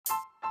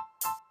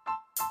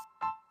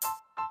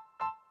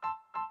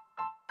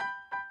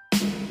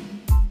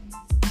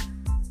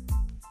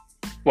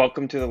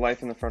Welcome to the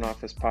Life in the Front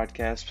Office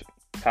podcast,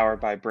 powered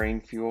by Brain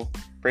Fuel.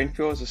 Brain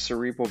Fuel is a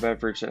cerebral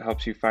beverage that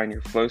helps you find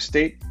your flow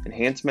state,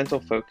 enhance mental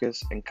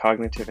focus, and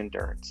cognitive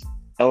endurance.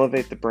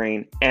 Elevate the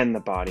brain and the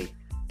body.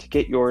 To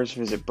get yours,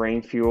 visit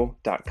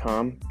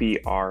brainfuel.com,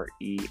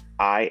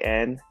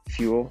 BREIN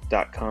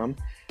fuel.com,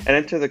 and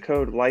enter the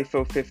code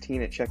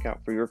LIFO15 at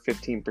checkout for your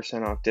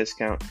 15% off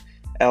discount,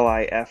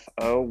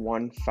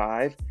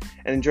 LIFO15,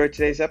 and enjoy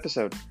today's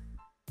episode.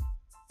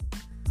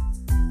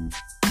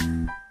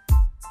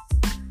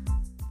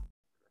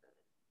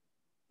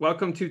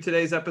 Welcome to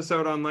today's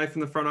episode on Life in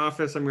the Front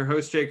Office. I'm your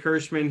host, Jay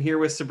Kirschman, here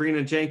with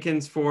Sabrina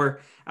Jenkins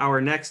for our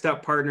Next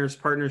Up Partners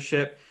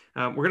partnership.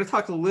 We're going to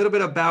talk a little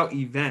bit about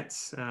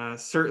events,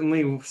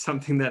 certainly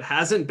something that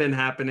hasn't been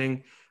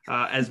happening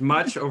as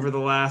much over the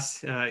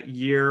last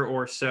year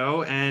or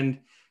so. And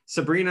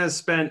Sabrina's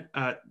spent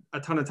a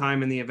ton of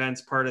time in the events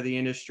part of the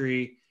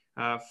industry,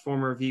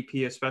 former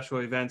VP of Special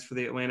Events for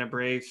the Atlanta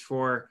Braves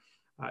for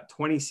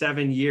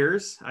 27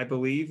 years, I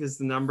believe is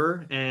the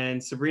number.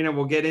 And Sabrina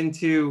will get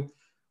into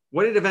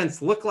what did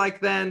events look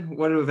like then?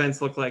 What do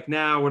events look like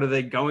now? What are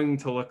they going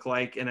to look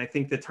like? And I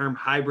think the term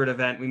hybrid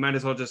event, we might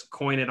as well just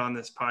coin it on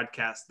this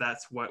podcast.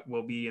 That's what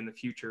will be in the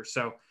future.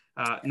 So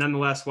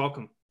nonetheless,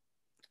 welcome.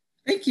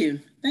 Thank you.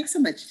 Thanks so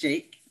much,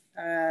 Jake.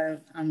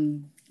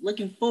 I'm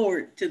looking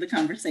forward to the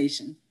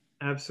conversation.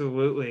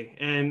 Absolutely.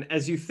 And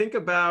as you think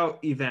about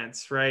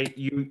events, right,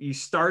 you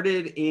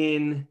started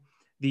in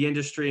the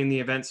industry in the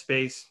event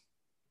space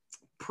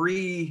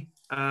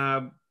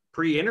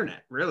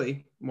pre-internet,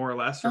 really, more or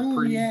less.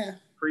 Or yeah.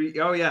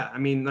 I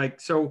mean,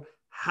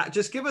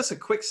 just give us a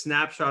quick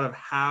snapshot of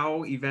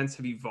how events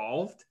have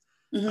evolved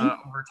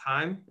over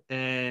time,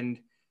 and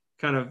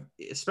kind of,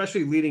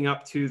 especially leading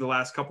up to the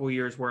last couple of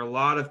years, where a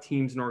lot of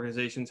teams and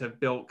organizations have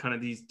built kind of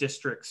these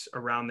districts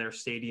around their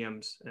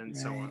stadiums and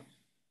so on.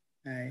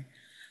 Right.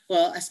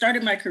 Well, I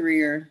started my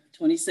career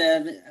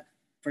 27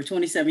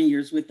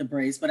 years with the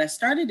Braves, but I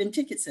started in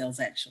ticket sales,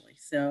 actually.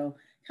 So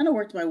kind of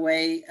worked my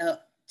way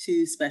up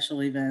to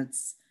special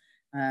events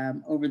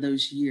over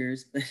those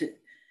years, but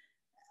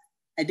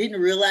I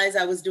didn't realize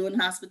I was doing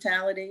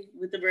hospitality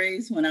with the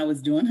Braves when I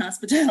was doing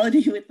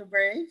hospitality with the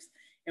Braves,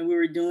 and we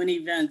were doing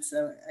events.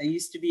 I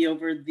used to be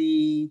over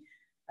the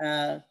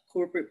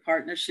corporate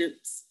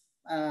partnerships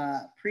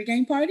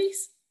pregame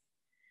parties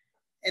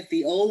at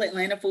the old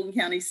Atlanta Fulton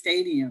County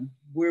Stadium,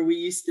 where we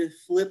used to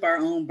flip our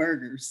own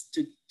burgers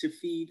to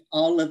feed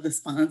all of the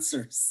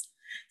sponsors.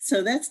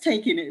 So that's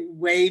taking it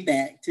way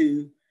back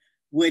to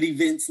what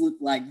events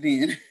looked like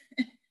then.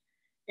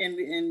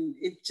 and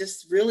it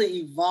just really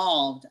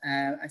evolved.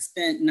 I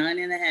spent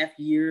 9.5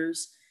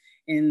 years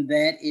in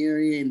that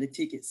area, in the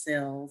ticket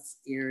sales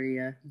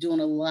area, doing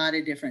a lot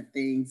of different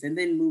things, and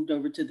then moved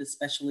over to the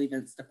special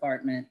events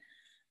department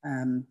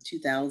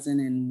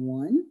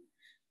 2001.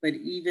 But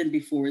even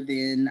before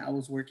then, I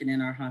was working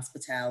in our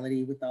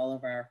hospitality with all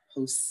of our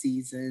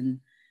postseason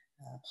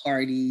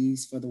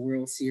parties for the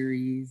World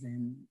Series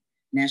and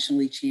National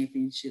League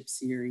Championship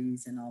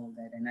Series and all of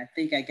that. And I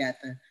think I got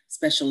the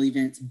special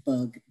events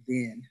bug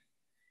then.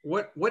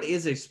 What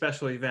is a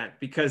special event?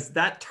 Because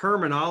that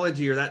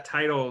terminology or that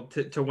title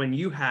to when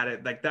you had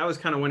it, like that was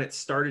kind of when it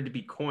started to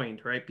be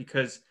coined, right?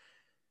 Because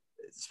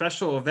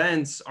special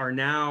events are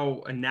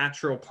now a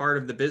natural part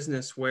of the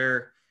business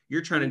where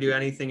you're trying to do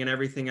anything and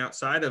everything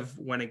outside of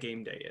when a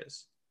game day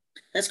is.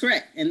 That's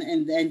correct.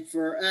 And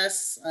for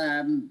us,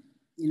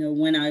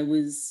 when I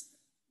was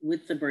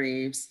with the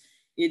Braves,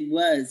 it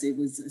was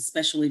a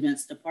special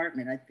events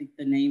department. I think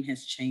the name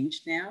has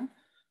changed now,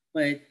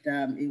 but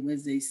it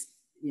was a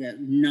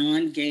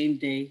non-game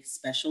day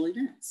special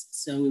events.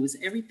 So it was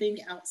everything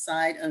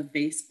outside of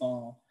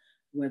baseball,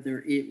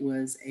 whether it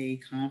was a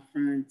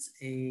conference,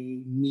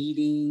 a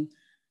meeting.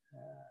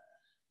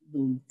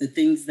 The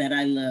things that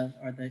I love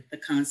are the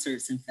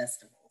concerts and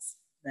festivals.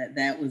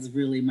 That was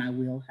really my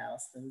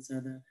wheelhouse. Those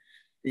are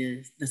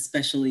the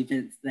special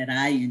events that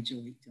I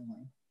enjoyed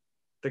doing.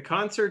 The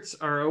concerts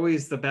are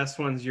always the best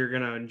ones you're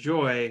going to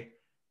enjoy.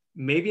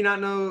 Maybe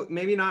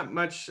not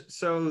much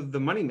so the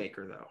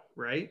moneymaker though,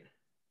 right?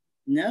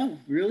 No,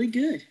 really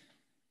good.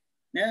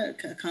 No,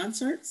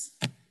 concerts.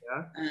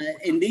 Yeah.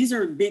 And these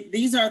are big.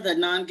 These are the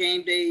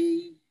non-game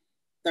day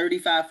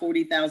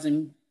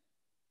 40,000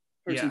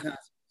 person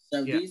concerts.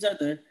 So these are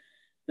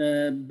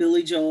the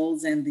Billy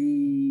Joels and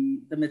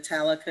the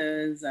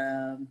Metallicas.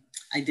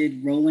 I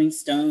did Rolling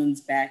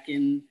Stones back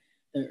in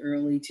the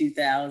early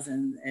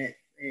 2000s at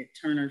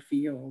Turner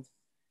Field,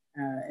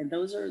 and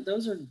those are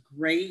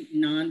great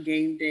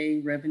non-game day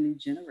revenue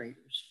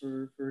generators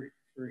for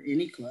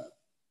any club.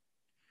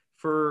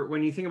 For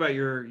when you think about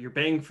your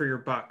bang for your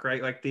buck,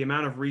 right? Like the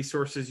amount of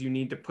resources you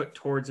need to put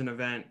towards an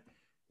event,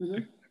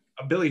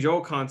 a Billy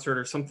Joel concert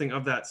or something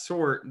of that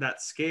sort, that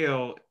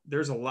scale,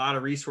 there's a lot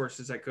of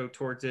resources that go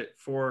towards it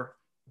for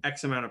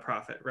X amount of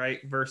profit, right?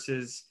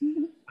 Versus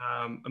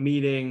a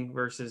meeting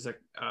versus a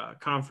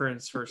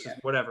conference versus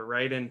whatever,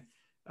 right? And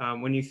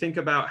when you think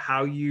about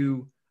how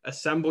you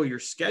assemble your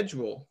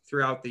schedule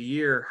throughout the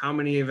year, how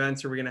many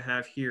events are we going to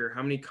have here?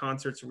 How many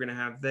concerts are we going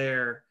to have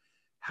there?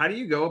 How do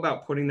you go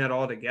about putting that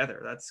all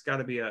together? That's got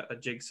to be a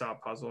jigsaw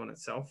puzzle in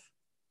itself.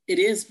 It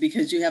is,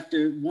 because you have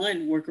to,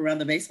 one, work around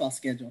the baseball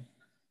schedule.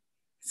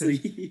 So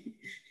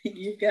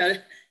you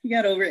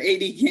got over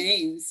 80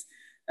 games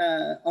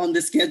on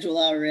the schedule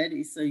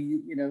already. So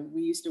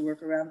we used to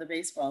work around the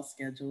baseball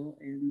schedule,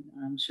 and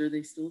I'm sure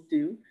they still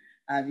do,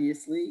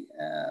 obviously.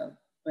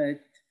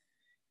 But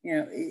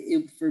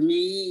for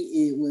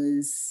me, it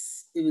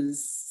was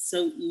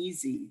so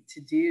easy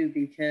to do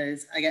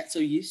because I got so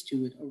used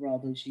to it over all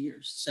those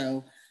years.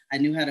 So I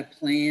knew how to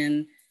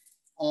plan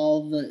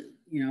all the,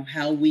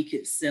 how we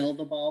could sell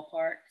the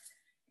ballpark,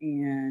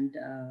 and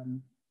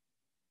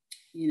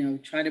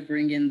try to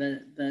bring in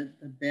the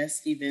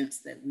best events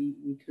that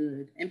we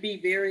could, and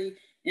be very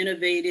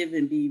innovative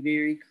and be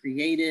very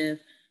creative.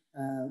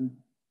 Um,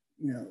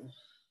 you know,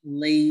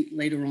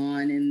 later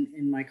on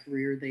in my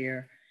career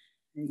there,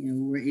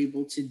 we're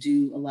able to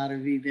do a lot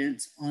of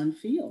events on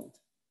field.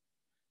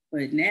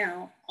 But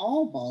now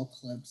all ball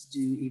clubs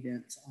do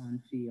events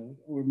on field,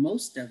 or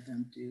most of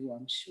them do,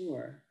 I'm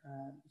sure,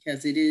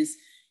 because it is,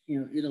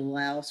 it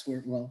allows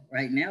for, well,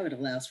 right now it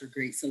allows for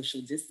great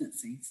social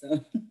distancing.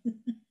 So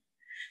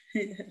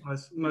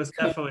Most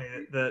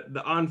definitely,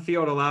 the on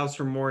field allows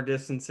for more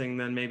distancing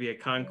than maybe a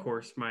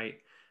concourse might.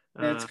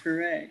 That's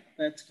correct.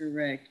 That's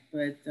correct.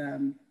 But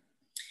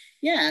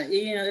yeah,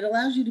 it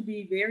allows you to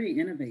be very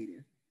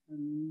innovative.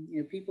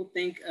 People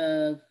think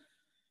of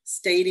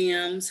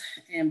stadiums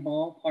and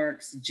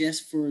ballparks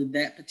just for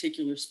that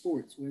particular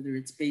sports, whether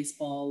it's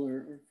baseball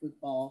or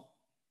football.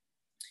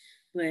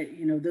 But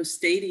those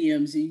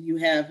stadiums, you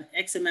have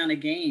X amount of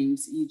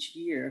games each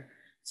year.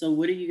 So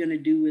what are you going to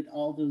do with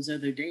all those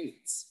other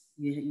dates?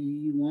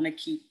 You want to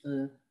keep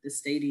the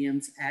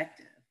stadiums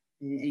active,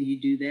 and you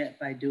do that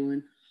by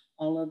doing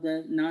all of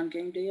the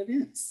non-game day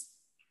events.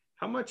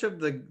 How much of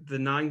the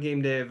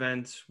non-game day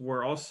events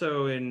were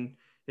also in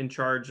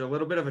charge a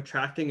little bit of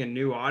attracting a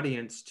new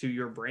audience to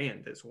your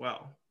brand as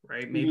well,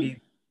 right? Mm-hmm.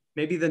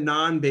 Maybe the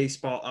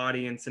non-baseball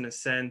audience in a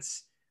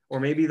sense, or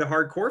maybe the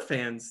hardcore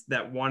fans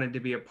that wanted to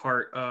be a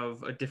part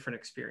of a different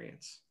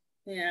experience.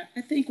 Yeah,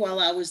 I think while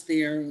I was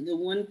there, the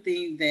one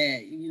thing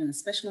that,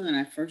 especially when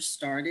I first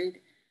started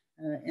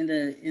in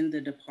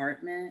the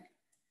department,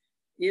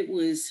 it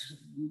was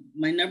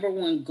my number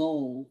one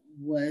goal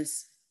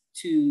was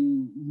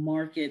to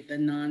market the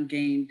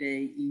non-game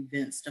day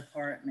events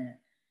department,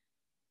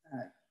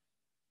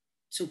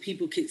 so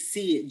people could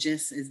see it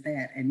just as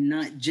that, and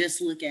not just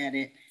look at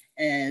it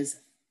as,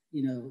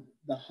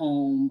 the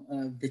home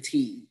of the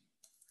team,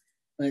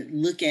 but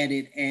look at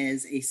it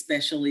as a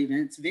special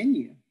events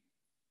venue.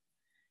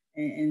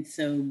 And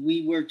so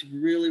we worked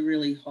really,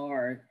 really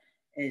hard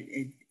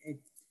at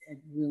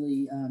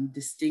really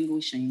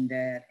distinguishing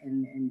that,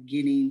 and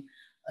getting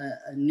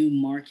a new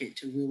market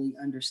to really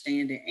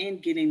understand it,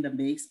 and getting the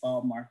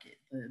baseball market,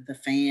 the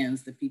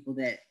fans, the people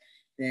that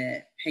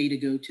pay to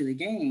go to the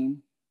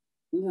game.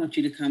 We want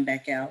you to come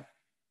back out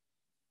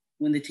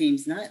when the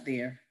team's not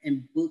there,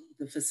 and book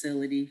the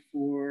facility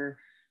for,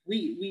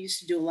 we used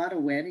to do a lot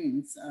of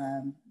weddings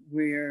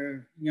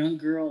where young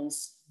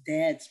girls'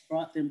 dads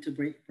brought them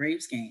to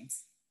Braves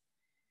games.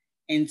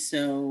 And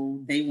so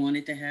they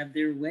wanted to have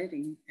their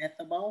wedding at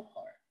the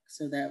ballpark.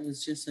 So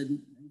that's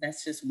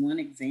just one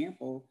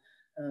example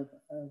of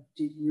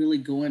really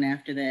going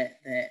after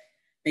that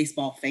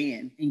baseball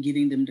fan and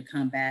getting them to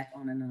come back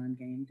on a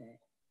non-game day.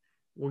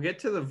 We'll get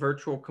to the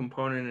virtual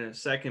component in a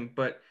second,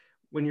 but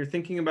when you're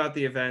thinking about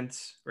the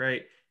events,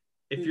 right?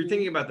 If you're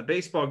thinking about the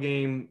baseball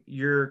game,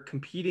 you're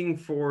competing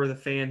for the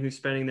fan who's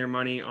spending their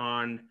money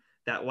on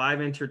that live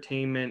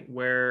entertainment,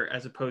 where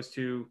as opposed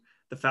to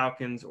the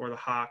Falcons or the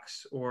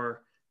Hawks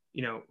or,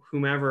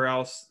 whomever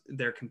else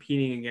they're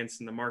competing against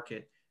in the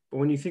market. But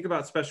when you think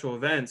about special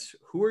events,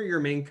 who are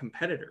your main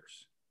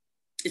competitors?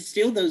 It's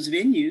still those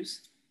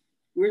venues.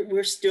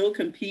 We're still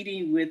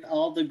competing with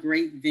all the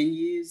great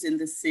venues in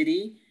the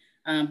city.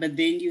 But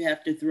then you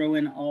have to throw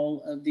in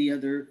all of the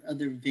other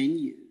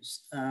venues,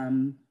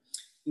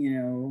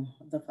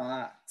 the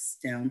Fox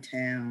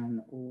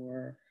downtown,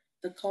 or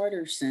the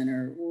Carter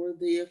Center, or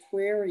the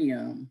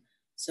aquarium.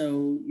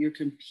 So you're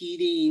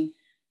competing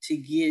to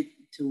get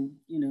to,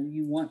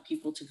 you want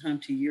people to come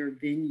to your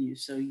venue.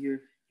 So you're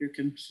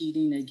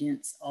competing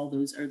against all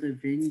those other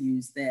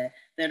venues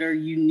that are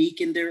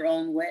unique in their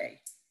own way.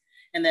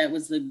 And that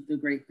was the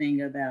great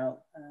thing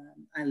about,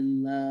 I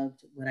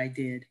loved what I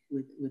did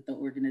with the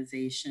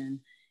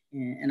organization,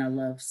 and I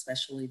love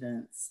special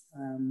events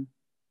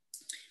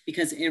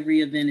because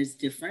every event is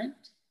different,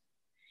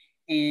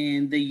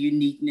 and the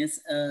uniqueness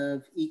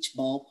of each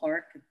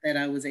ballpark that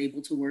I was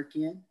able to work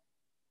in.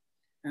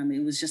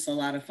 It was just a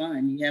lot of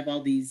fun. You have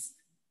all these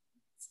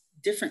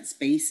different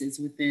spaces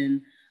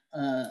within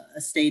a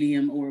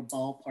stadium or a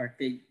ballpark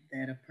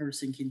that a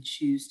person can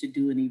choose to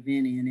do an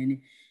event in.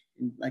 And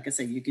like I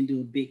said, you can do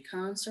a big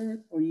concert,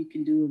 or you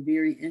can do a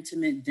very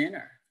intimate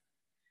dinner.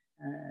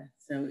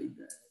 So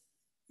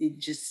it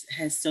just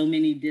has so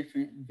many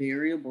different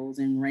variables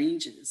and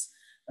ranges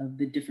of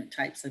the different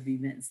types of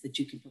events that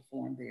you can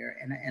perform there.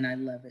 And I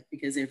love it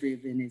because every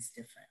event is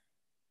different.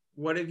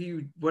 what have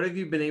you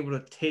been able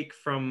to take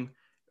from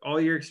all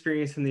your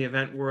experience in the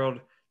event world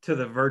to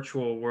the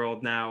virtual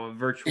world now of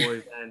virtual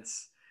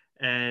events,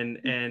 and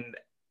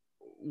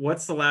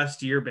what's the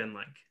last year been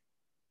like?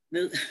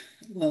 The,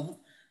 well,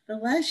 the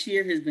last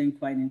year has been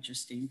quite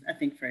interesting, I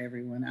think, for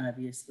everyone,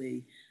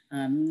 obviously.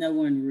 No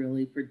one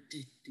really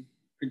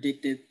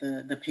predicted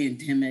the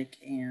pandemic,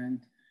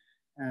 and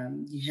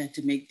you had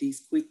to make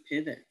these quick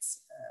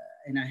pivots.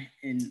 And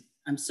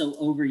I'm so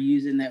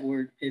overusing that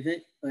word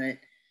pivot, but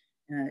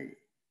uh,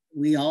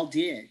 we all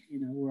did.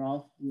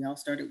 We all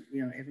started.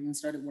 Everyone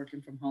started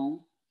working from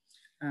home.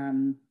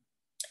 Um,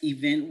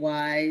 Event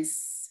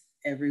wise,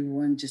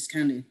 everyone just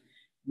kind of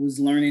was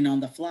learning on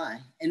the fly,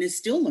 and is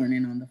still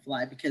learning on the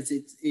fly because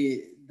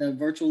the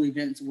virtual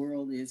events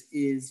world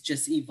is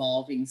just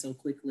evolving so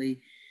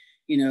quickly.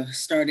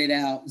 Started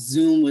out,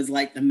 Zoom was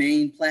like the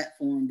main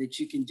platform that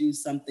you can do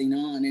something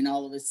on, and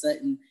all of a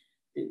sudden,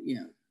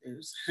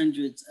 there's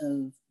hundreds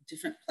of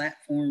different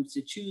platforms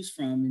to choose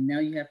from, and now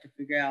you have to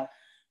figure out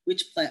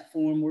which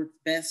platform works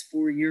best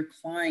for your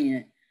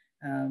client.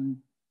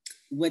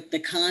 What the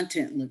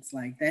content looks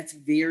like. That's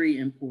very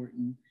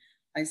important.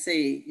 I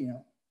say,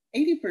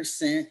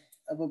 80%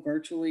 of a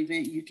virtual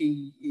event you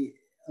can,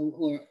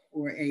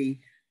 or a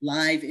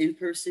live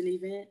in-person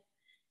event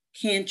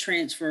can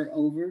transfer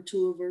over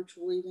to a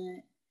virtual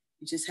event.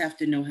 You just have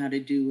to know how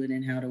to do it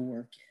and how to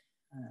work it.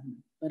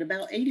 But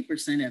about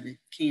 80% of it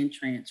can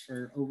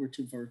transfer over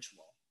to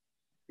virtual.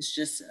 It's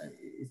just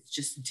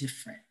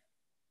different.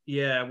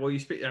 Yeah, well,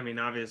 I mean,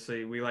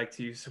 obviously, we like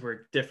to use the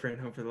word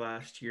different over the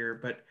last year,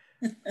 but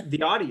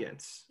the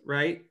audience,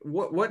 right?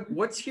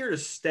 What's here to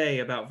stay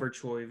about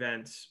virtual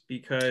events,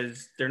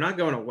 because they're not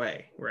going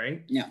away,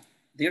 right? No,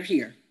 they're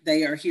here.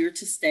 They are here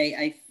to stay.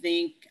 I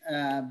think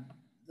the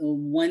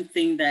one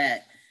thing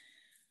that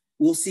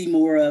we'll see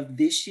more of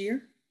this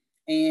year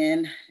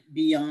and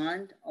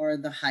beyond are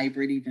the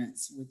hybrid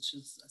events, which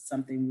is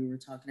something we were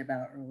talking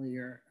about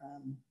earlier.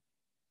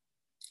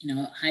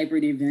 A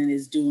hybrid event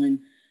is doing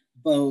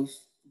both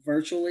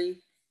virtually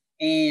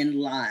and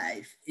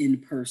live in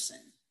person.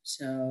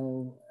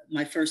 So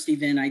my first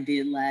event I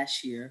did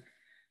last year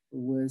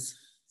was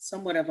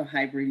somewhat of a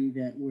hybrid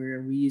event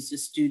where we used a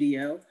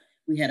studio.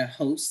 We had a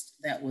host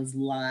that was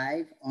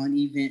live on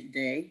event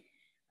day,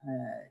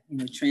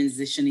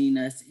 transitioning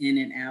us in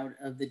and out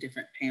of the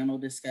different panel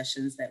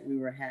discussions that we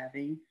were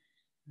having,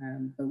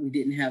 but we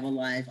didn't have a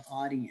live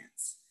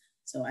audience.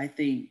 So I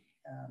think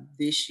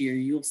this year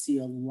you'll see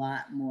a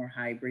lot more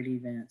hybrid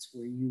events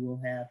where you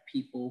will have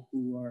people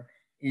who are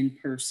in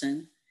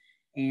person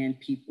and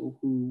people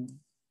who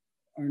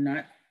are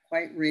not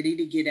quite ready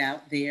to get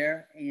out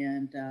there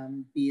and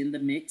be in the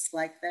mix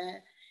like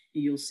that.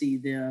 You'll see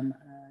them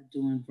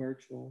doing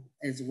virtual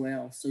as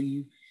well. So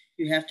you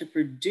have to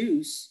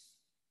produce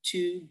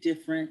two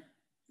different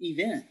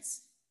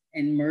events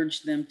and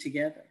merge them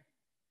together.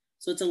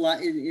 So it's a lot.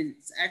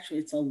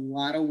 It's a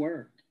lot of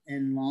work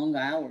and long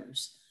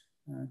hours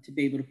to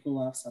be able to pull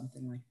off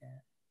something like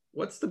that.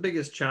 What's the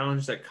biggest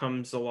challenge that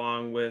comes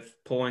along with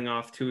pulling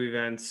off two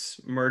events,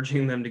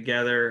 merging them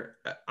together?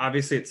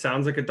 Obviously, it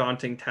sounds like a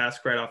daunting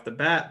task right off the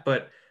bat,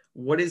 but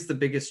what is the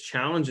biggest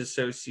challenge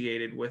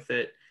associated with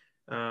it?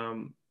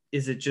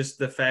 Is it just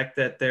the fact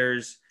that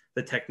there's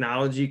the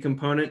technology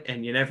component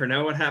and you never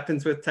know what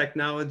happens with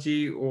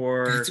technology,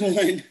 or that's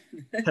one?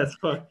 That's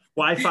what,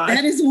 Wi-Fi?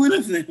 That is one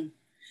of them.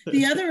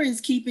 The other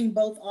is keeping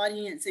both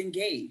audience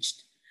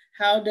engaged.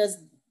 How does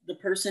the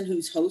person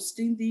who's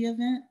hosting the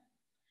event,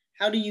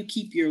 how do you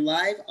keep your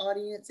live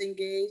audience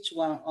engaged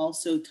while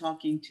also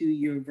talking to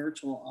your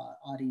virtual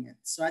audience?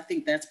 So I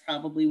think that's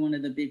probably one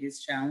of the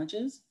biggest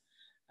challenges.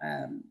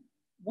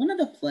 One of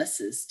the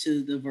pluses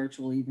to the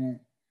virtual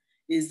event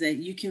is that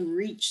you can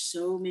reach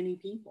so many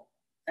people.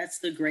 That's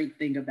the great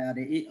thing about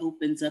it. It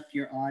opens up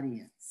your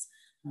audience.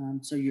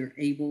 So you're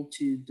able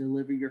to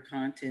deliver your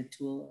content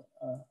to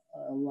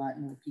a lot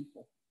more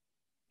people.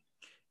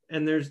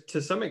 And there's, to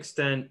some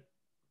extent,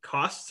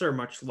 costs are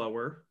much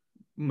lower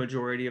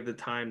majority of the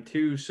time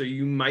too, so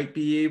you might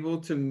be able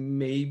to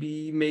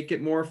maybe make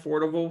it more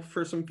affordable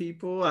for some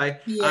people.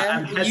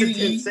 I'm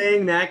hesitant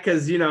saying that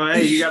because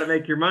hey, you got to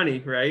make your money,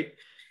 right?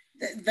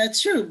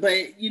 That's true,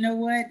 but you know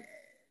what,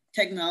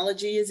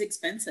 technology is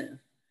expensive.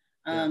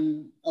 A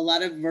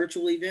lot of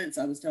virtual events,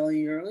 I was telling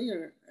you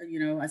earlier,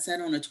 I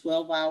sat on a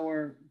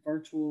 12-hour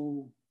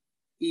virtual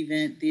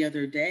event the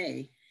other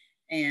day,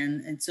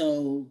 and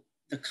so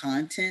the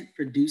content,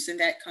 producing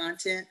that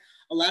content,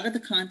 a lot of the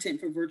content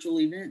for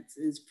virtual events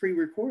is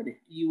pre-recorded.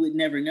 You would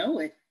never know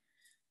it,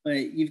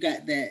 but you've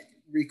got that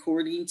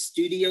recording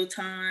studio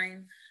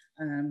time.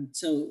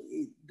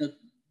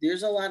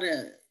 There's a lot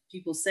of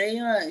people say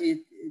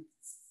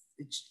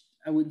it's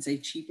I wouldn't say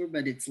cheaper,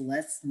 but it's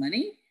less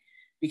money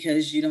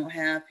because you don't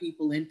have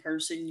people in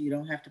person. You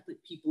don't have to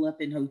put people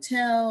up in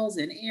hotels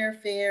and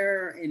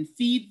airfare and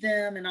feed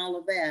them and all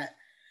of that.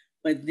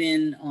 But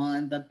then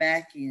on the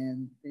back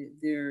end,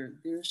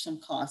 there's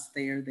some costs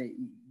there that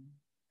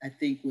I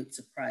think would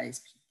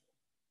surprise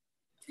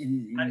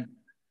people.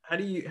 How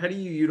do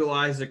you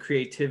utilize the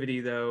creativity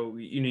though?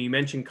 You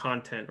mentioned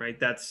content, right?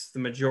 That's the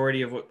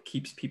majority of what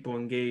keeps people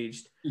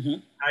engaged.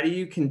 Mm-hmm. How do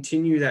you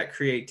continue that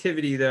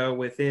creativity though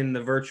within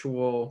the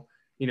virtual,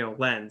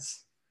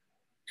 lens?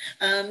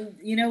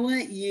 You know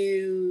what?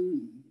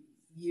 You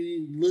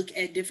look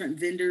at different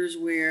vendors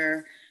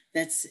where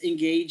that's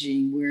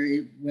engaging,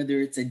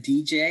 whether it's a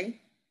DJ,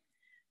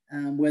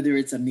 whether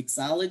it's a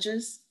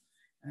mixologist,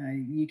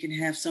 you can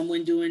have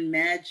someone doing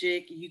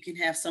magic. You can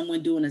have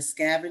someone doing a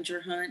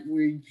scavenger hunt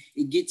where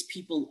it gets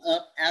people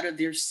up out of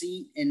their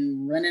seat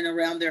and running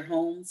around their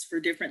homes for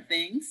different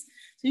things.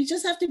 So you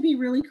just have to be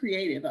really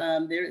creative.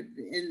 And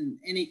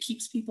it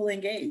keeps people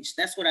engaged.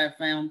 That's what I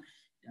found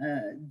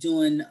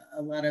doing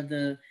a lot of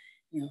the,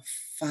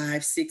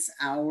 5, 6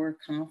 hour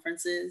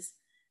conferences.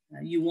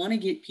 You want to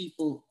get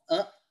people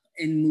up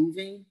and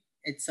moving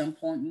at some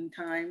point in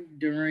time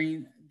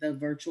during the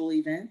virtual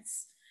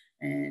events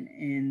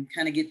and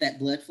kind of get that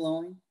blood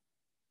flowing.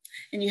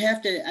 And you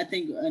have to, I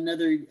think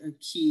another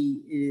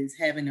key is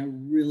having a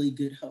really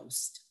good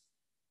host.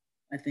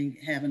 I think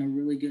having a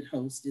really good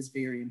host is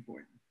very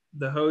important.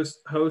 The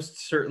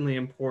host certainly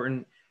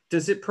important.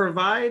 Does it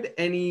provide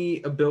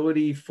any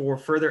ability for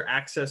further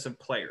access of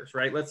players,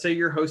 right? Let's say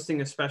you're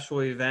hosting a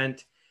special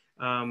event,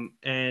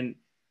 and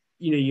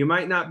you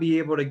might not be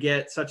able to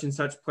get such and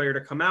such player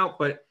to come out,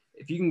 but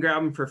if you can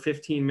grab them for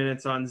 15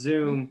 minutes on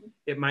Zoom,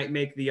 it might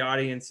make the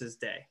audience's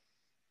day.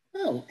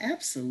 Oh,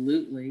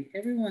 absolutely.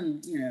 Everyone,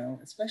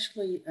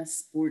 especially us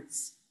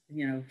sports,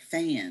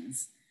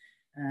 fans,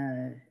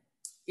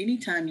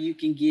 anytime you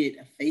can get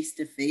a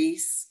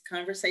face-to-face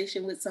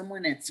conversation with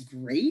someone, that's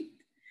great.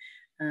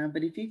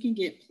 But if you can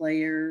get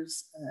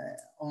players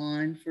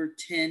on for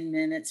 10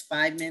 minutes,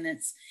 5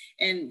 minutes,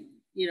 and,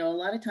 a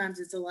lot of times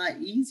it's a lot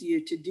easier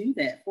to do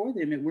that for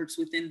them. It works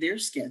within their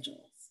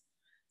schedules.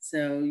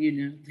 So,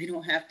 they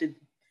don't have to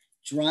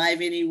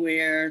drive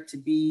anywhere to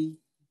be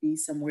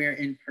somewhere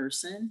in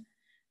person.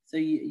 So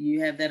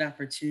you have that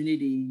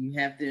opportunity. You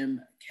have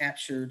them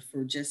captured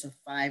for just a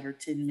 5 or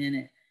 10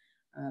 minute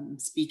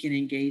speaking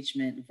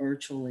engagement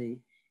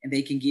virtually, and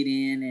they can get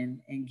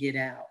in and get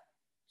out.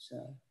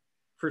 So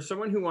for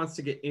someone who wants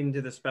to get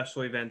into the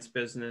special events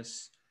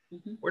business,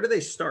 mm-hmm. where do they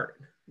start?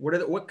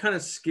 What kind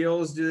of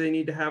skills do they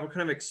need to have? What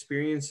kind of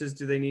experiences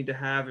do they need to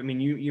have? I mean,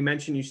 you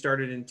mentioned you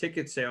started in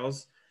ticket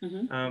sales.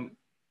 Mm-hmm.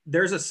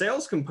 There's a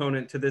sales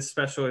component to this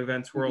special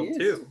events world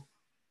too.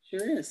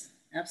 Sure is.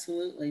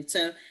 Absolutely.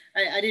 So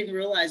I didn't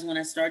realize when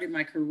I started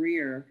my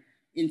career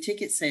in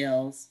ticket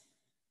sales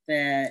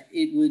that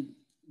it would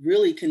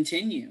really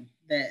continue.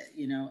 That,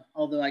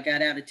 although I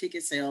got out of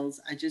ticket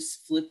sales, I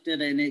just flipped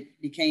it and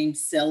it became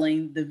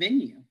selling the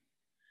venue,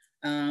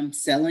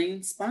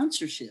 selling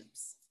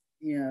sponsorships,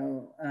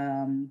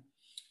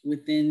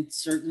 within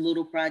certain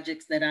little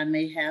projects that I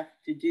may have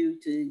to do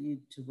to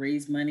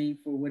raise money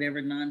for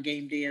whatever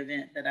non-game day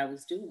event that I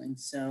was doing.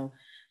 So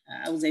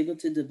I was able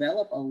to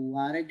develop a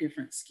lot of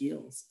different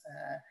skills.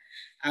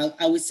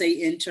 I would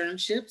say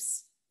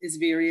internships is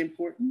very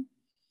important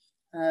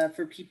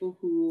for people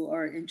who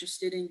are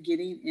interested in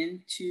getting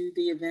into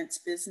the events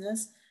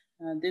business.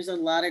 There's a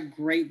lot of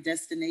great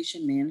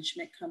destination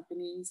management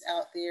companies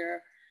out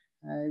there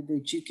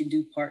that you can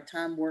do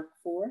part-time work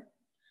for.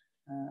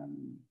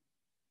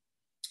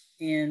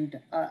 And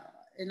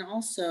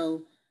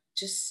also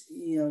just,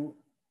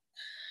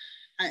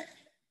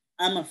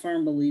 I'm a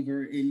firm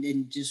believer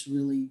in just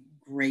really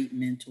great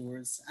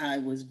mentors. I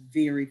was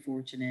very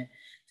fortunate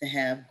to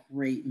have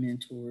great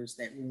mentors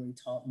that really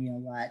taught me a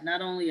lot,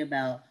 not only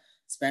about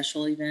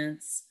special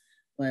events,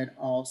 but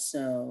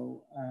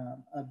also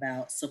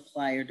about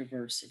supplier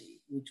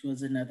diversity, which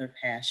was another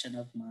passion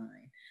of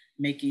mine,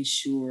 making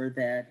sure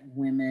that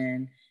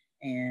women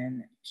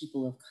and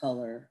people of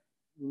color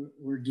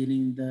were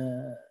getting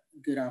the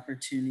good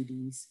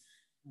opportunities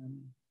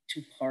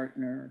to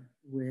partner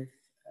with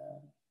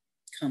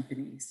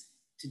companies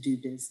to do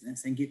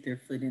business and get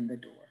their foot in the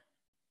door.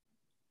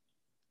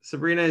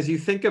 Sabrina, as you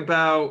think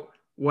about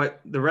what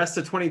the rest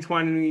of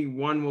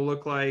 2021 will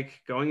look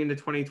like going into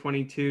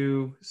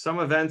 2022, some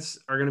events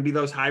are going to be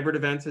those hybrid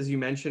events, as you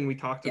mentioned, we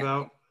talked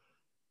about.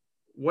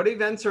 What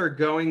events are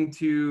going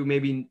to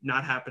maybe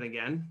not happen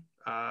again?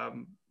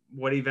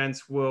 What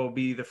events will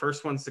be the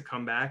first ones to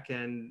come back?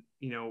 And,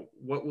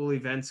 what will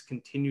events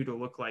continue to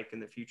look like in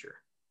the future?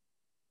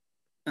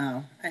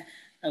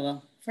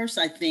 Well, first,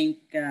 I think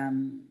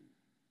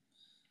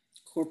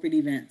corporate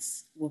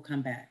events will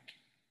come back.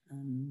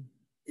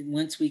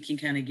 Once we can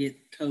kind of get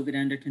COVID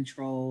under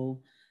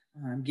control,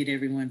 get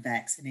everyone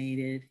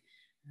vaccinated,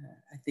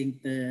 I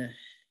think the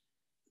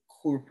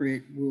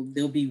corporate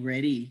they'll be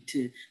ready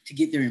to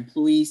get their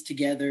employees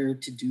together,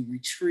 to do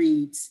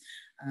retreats,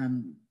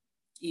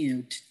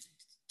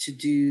 to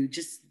do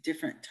just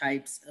different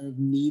types of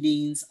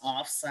meetings,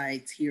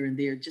 offsites here and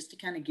there, just to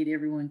kind of get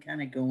everyone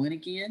kind of going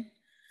again.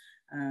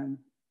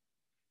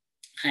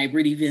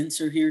 Hybrid events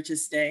are here to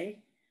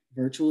stay.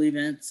 Virtual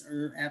events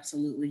are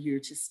absolutely here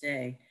to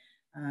stay.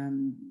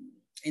 And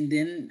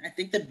then I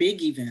think the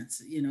big events,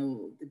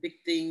 the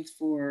big things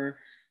for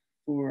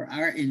for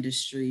our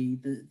industry,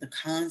 the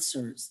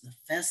concerts, the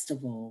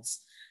festivals.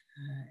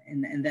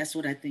 And that's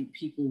what I think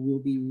people will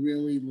be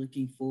really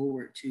looking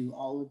forward to,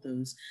 all of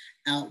those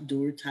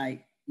outdoor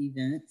type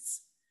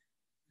events.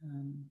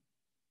 Um,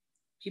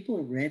 People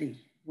are ready.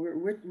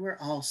 We're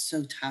all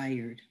so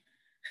tired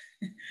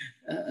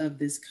of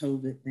this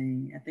COVID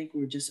thing. I think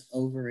we're just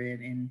over it.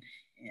 And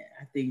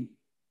I think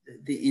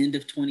the end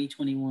of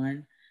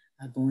 2021,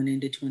 going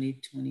into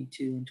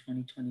 2022 and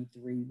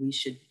 2023, we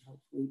should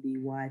hopefully be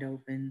wide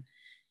open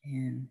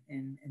and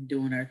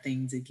doing our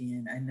things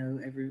again. I know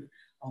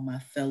all my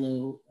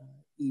fellow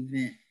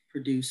event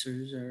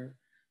producers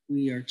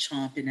we are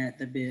chomping at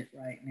the bit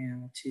right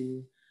now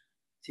to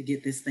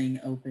get this thing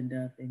opened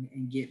up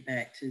and get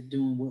back to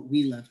doing what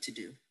we love to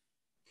do.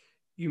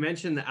 You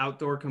mentioned the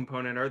outdoor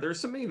component. Are there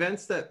some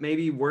events that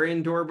maybe were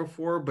indoor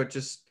before, but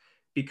just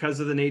because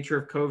of the nature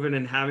of COVID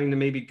and having to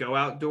maybe go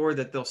outdoor,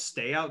 that they'll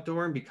stay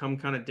outdoor and become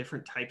kind of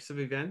different types of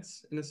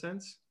events in a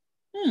sense?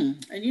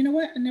 And you know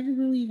what? I never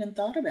really even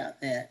thought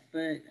about that.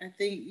 But I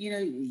think,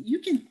 you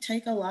can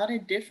take a lot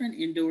of different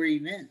indoor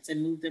events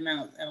and move them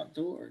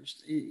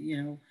outdoors,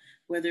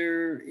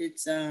 whether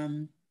it's...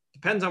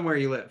 Depends on where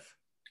you live.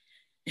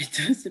 It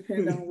does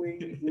depend on where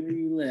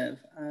you live.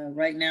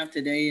 Right now,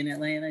 today in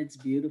Atlanta, it's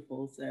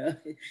beautiful. So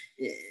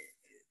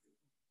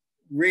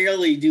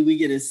rarely do we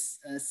get a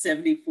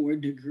 74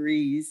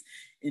 degrees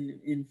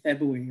in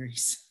February.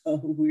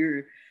 So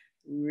we're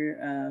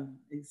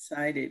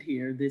excited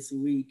here this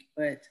week.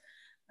 But,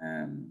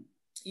 I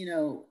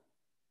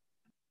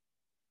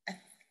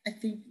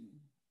think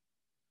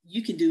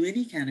you can do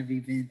any kind of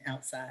event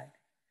outside.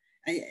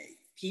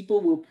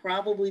 People will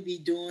probably be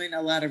doing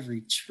a lot of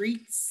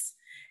retreats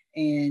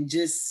and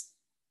just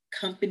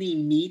company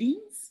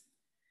meetings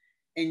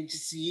and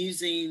just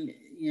using,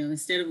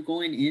 instead of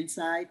going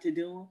inside to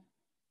do them,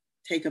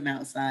 take them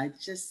outside,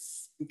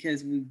 just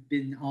because we've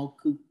been all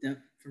cooped up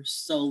for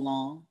so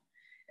long.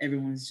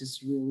 Everyone's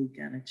just really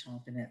kind of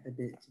chomping at the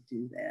bit to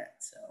do that.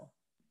 So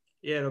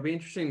yeah, it'll be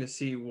interesting to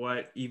see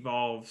what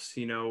evolves,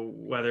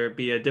 whether it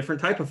be a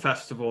different type of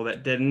festival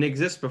that didn't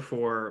exist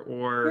before,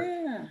 or,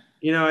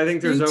 I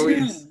think there's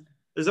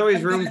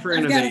always room for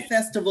innovation. I've got a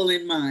festival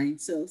in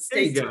mind, so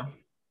stay tuned.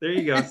 There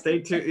you go. Stay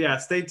tuned. Yeah,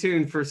 stay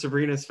tuned for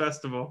Sabrina's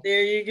festival.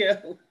 There you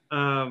go.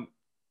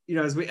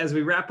 As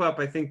we wrap up,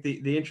 I think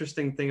the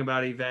interesting thing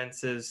about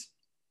events is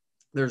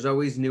there's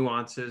always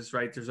nuances,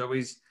 right?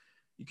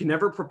 You can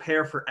never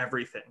prepare for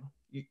everything.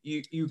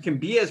 You can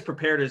be as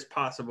prepared as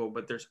possible,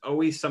 but there's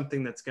always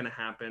something that's going to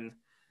happen.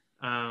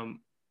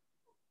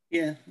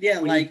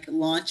 Like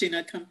launching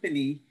a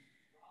company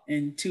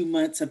in 2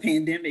 months, a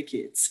pandemic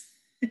hits.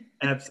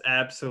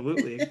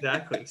 Absolutely,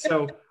 exactly.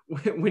 So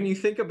when you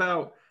think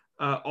about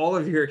all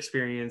of your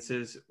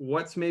experiences,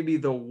 what's maybe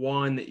the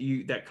one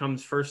that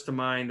comes first to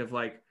mind of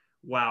like,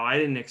 wow, I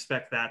didn't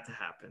expect that to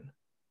happen?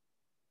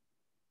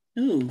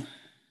 Ooh.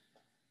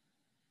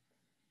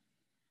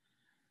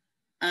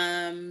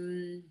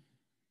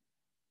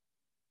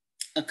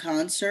 A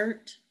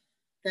concert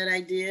that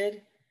I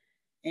did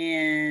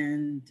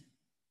and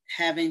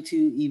having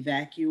to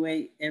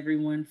evacuate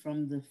everyone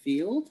from the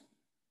field.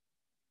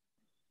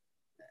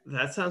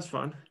 That sounds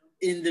fun.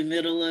 In the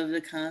middle of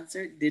the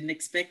concert. Didn't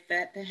expect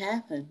that to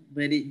happen,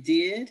 but it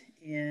did.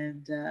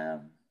 And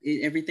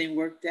everything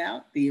worked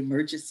out. The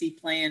emergency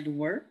plan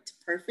worked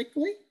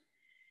perfectly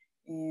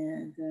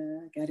and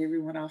got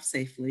everyone off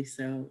safely.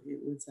 So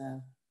it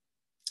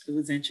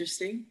was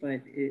interesting,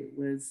 but it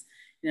was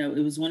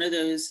one of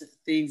those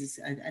things.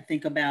 I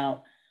think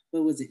about,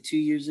 what was it, 2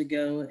 years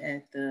ago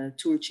at the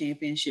Tour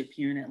Championship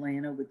here in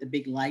Atlanta with the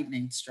big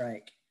lightning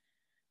strike.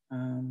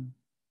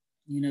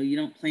 You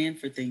don't plan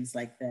for things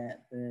like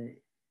that, but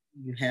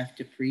you have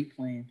to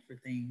pre-plan for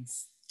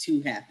things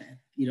to happen.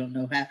 You don't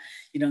know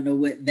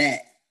what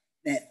that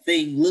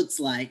thing looks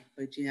like,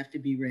 but you have to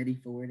be ready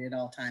for it at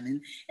all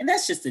times. And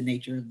that's just the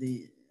nature of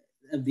the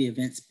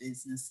events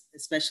business,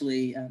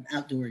 especially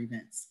outdoor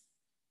events.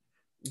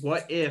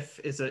 What if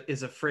is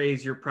a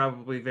phrase you're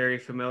probably very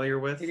familiar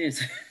with. It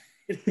is.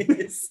 It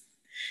is.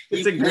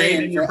 It's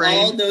ingrained in your brain.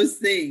 All those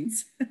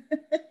things.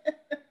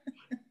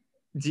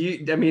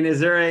 Is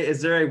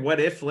there a what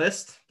if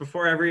list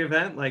before every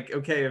event? Like,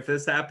 okay, if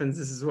this happens,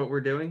 this is what we're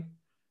doing?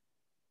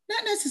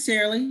 Not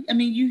necessarily.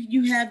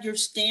 You have your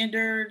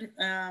standard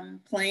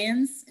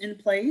plans in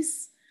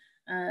place.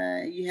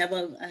 I have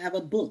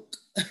a book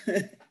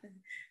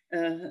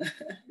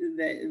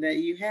that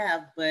you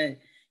have, but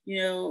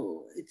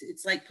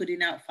it's like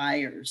putting out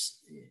fires.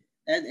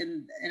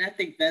 And I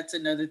think that's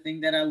another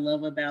thing that I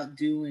love about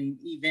doing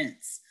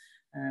events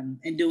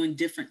and doing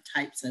different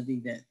types of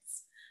events.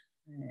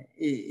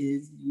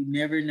 Is you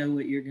never know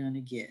what you're going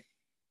to get.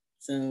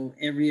 So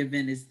every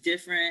event is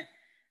different,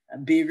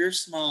 big or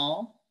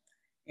small,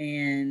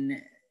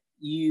 and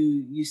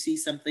you see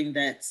something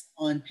that's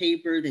on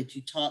paper that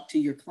you talk to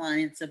your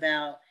clients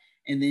about,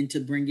 and then to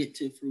bring it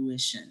to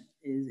fruition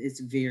is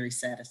very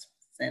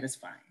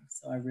satisfying.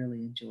 So I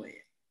really enjoy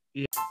it.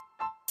 Yeah.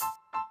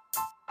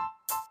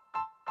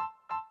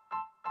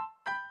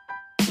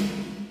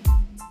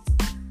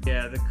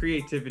 Yeah, the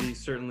creativity is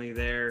certainly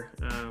there.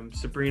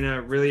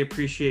 Sabrina, really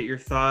appreciate your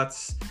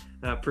thoughts,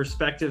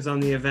 perspectives on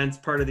the events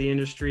part of the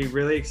industry.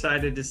 Really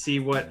excited to see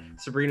what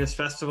Sabrina's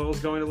festival is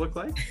going to look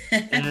like,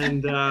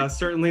 and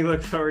certainly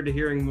look forward to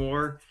hearing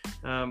more.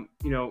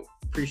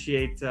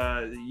 Appreciate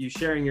you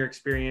sharing your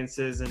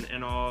experiences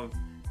and all of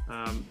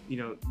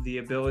the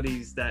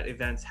abilities that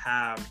events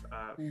have,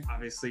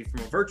 obviously from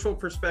a virtual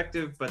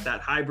perspective, but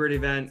that hybrid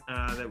event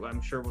that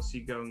I'm sure we'll see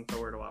going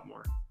forward a lot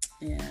more.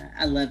 Yeah,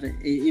 I love it.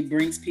 It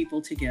brings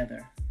people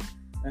together.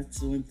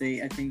 That's one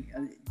thing I think,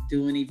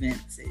 doing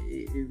events,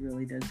 it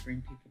really does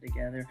bring people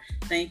together.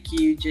 Thank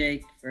you,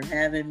 Jake, for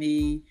having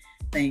me.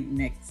 Thank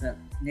Next Up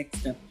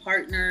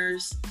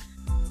Partners.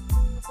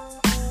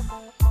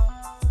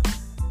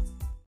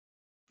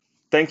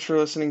 Thanks for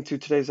listening to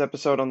today's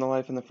episode on the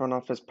Life in the Front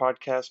Office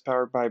podcast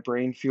powered by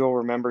Brain Fuel.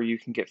 Remember, you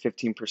can get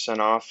 15%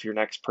 off your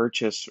next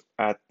purchase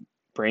at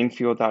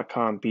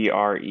brainfuel.com,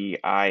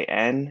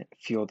 BREIN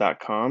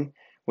fuel.com,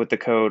 with the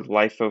code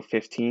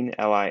LIFO15,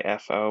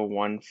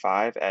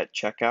 LIFO15 at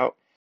checkout.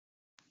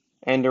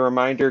 And a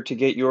reminder to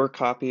get your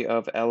copy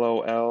of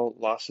LOL,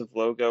 Loss of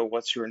Logo,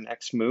 What's Your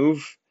Next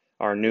Move?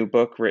 Our new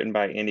book written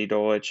by Andy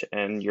Dolich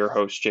and your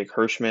host, Jake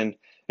Hirschman.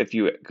 If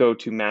you go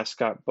to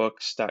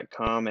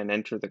mascotbooks.com and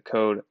enter the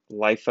code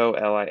LIFO,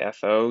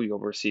 LIFO, you'll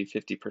receive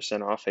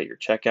 50% off at your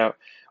checkout,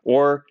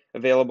 or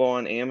available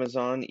on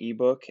Amazon,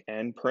 ebook,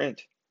 and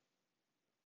print.